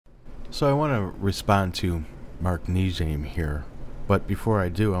So I want to respond to Mark NeJame here, but before I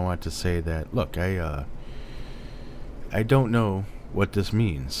do, I want to say that look, I don't know what this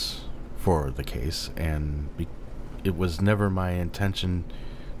means for the case, and it was never my intention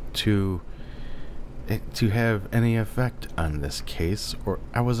to to have any effect on this case. Or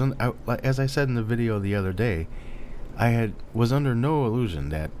as I said in the video the other day, was under no illusion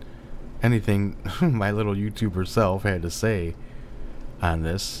that anything my little YouTuber self had to say on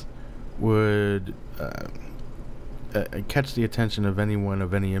this would catch the attention of anyone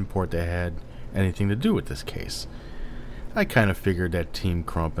of any import that had anything to do with this case. I kind of figured that Team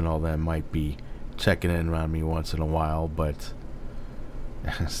Crump and all that might be checking in on me once in a while, but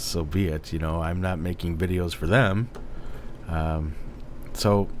so be it. You know, I'm not making videos for them.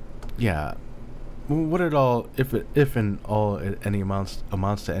 So, yeah. What it all, if and all any amounts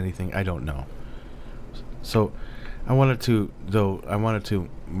to anything, I don't know. So, I wanted to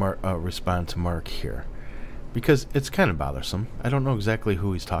respond to Mark here, because it's kind of bothersome. I don't know exactly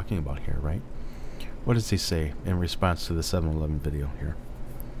who he's talking about here, right? What does he say in response to the 7-Eleven video here?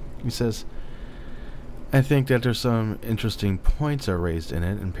 He says, I think that there's some interesting points are raised in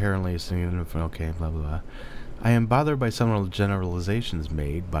it, and apparently it's okay, blah, blah, blah. I am bothered by some of the generalizations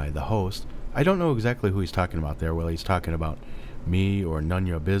made by the host. I don't know exactly who he's talking about there, whether he's talking about me or None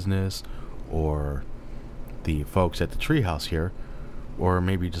Your Business or the folks at the treehouse here, or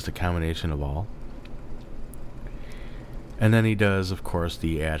maybe just a combination of all. And then he does, of course,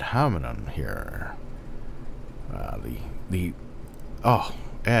 the ad hominem here. The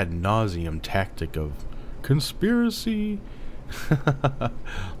ad nauseum tactic of conspiracy.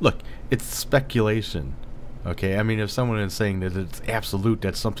 Look, it's speculation. Okay, I mean, if someone is saying that it's absolute,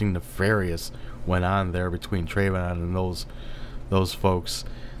 that something nefarious went on there between Trayvon and those folks,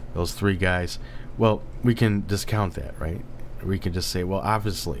 those three guys, well, we can discount that, right? We can just say, well,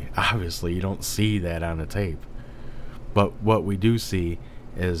 obviously, you don't see that on the tape. But what we do see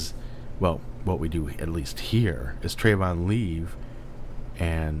is, well, what we do at least hear is Trayvon leave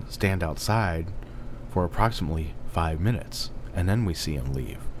and stand outside for approximately 5 minutes, and then we see him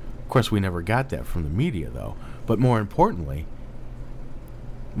leave. Of course, we never got that from the media, though. But more importantly,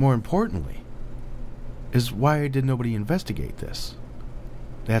 is why did nobody investigate this?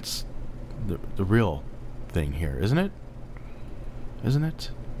 That's the real thing here, isn't it? Isn't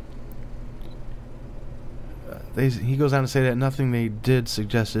it? He goes on to say that nothing they did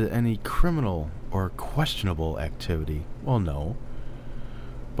suggested any criminal or questionable activity. Well, no.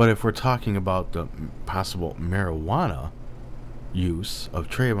 But if we're talking about the possible marijuana use of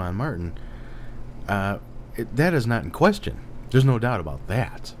Trayvon Martin, that is not in question. There's no doubt about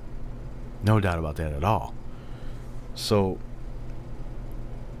that. No doubt about that at all. So,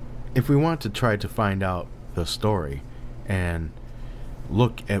 if we want to try to find out the story and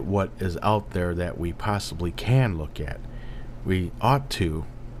look at what is out there that we possibly can look at, we ought to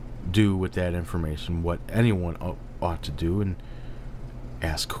do with that information what anyone ought to do, and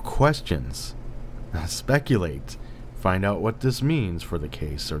ask questions, speculate, find out what this means for the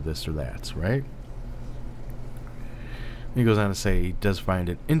case, or this or that, right? He goes on to say he does find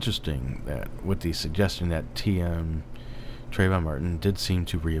it interesting that with the suggestion that Trayvon Martin did seem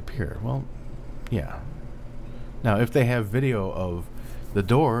to reappear. Well, yeah. Now, if they have video of the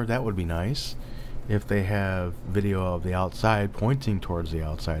door, that would be nice. If they have video of the outside pointing towards the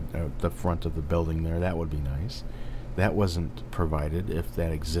outside, the front of the building there, that would be nice. That wasn't provided, if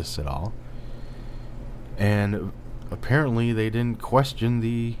that exists at all. And apparently they didn't question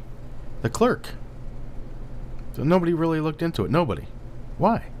the clerk. So nobody really looked into it. Nobody.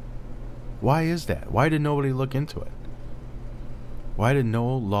 Why? Why is that? Why did nobody look into it? Why did no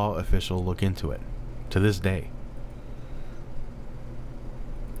law official look into it to this day?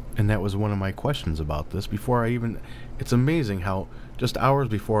 And that was one of my questions about this before I even... It's amazing how just hours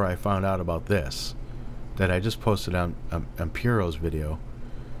before I found out about this, that I just posted on Puro's video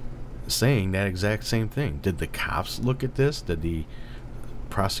saying that exact same thing. Did the cops look at this? Did the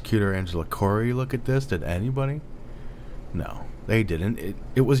prosecutor Angela Corey look at this? Did anybody? No, they didn't.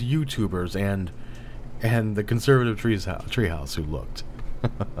 It was YouTubers and the conservative treehouse who looked.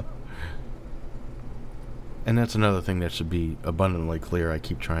 And that's another thing that should be abundantly clear. I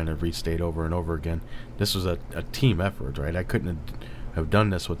keep trying to restate over and over again. This was a team effort, right? I couldn't have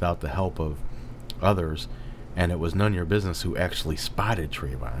done this without the help of others, and it was None Your Business who actually spotted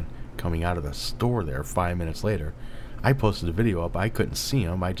Trayvon coming out of the store there 5 minutes later. I posted a video up. I couldn't see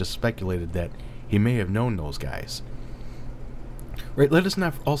him. I just speculated that he may have known those guys. Right? Let us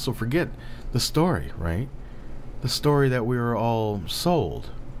not also forget the story, right? The story that we were all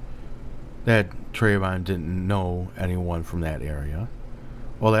sold. That Trayvon didn't know anyone from that area,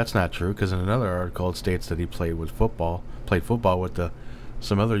 Well, that's not true, because in another article it states that he played football with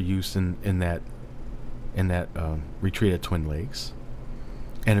some other youths in that retreat at Twin Lakes.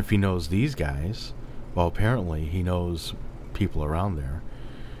 And if he knows these guys, well, apparently he knows people around there.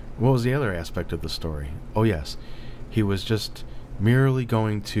 What was the other aspect of the story? Oh, yes. He was just merely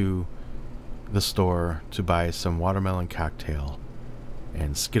going to the store to buy some watermelon cocktail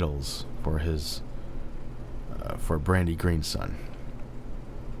and Skittles for his for Brandy Green's son.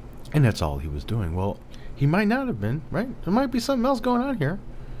 And that's all he was doing. Well, he might not have been, right? There might be something else going on here.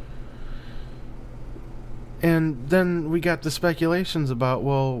 And then we got the speculations about,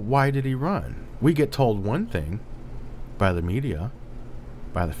 well, why did he run? We get told one thing by the media,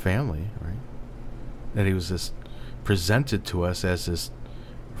 by the family, right? That he was this presented to us as this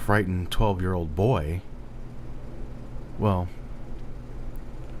frightened 12-year-old boy. Well,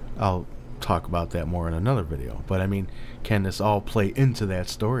 I'll talk about that more in another video. But I mean, can this all play into that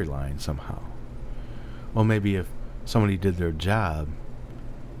storyline somehow? Well, maybe if somebody did their job,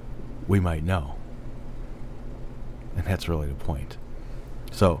 we might know. And that's really the point.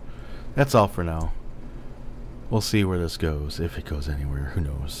 So, that's all for now. We'll see where this goes. If it goes anywhere, who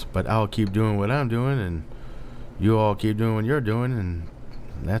knows. But I'll keep doing what I'm doing, and you all keep doing what you're doing, and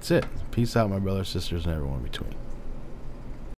that's it. Peace out, my brothers, sisters, and everyone in between.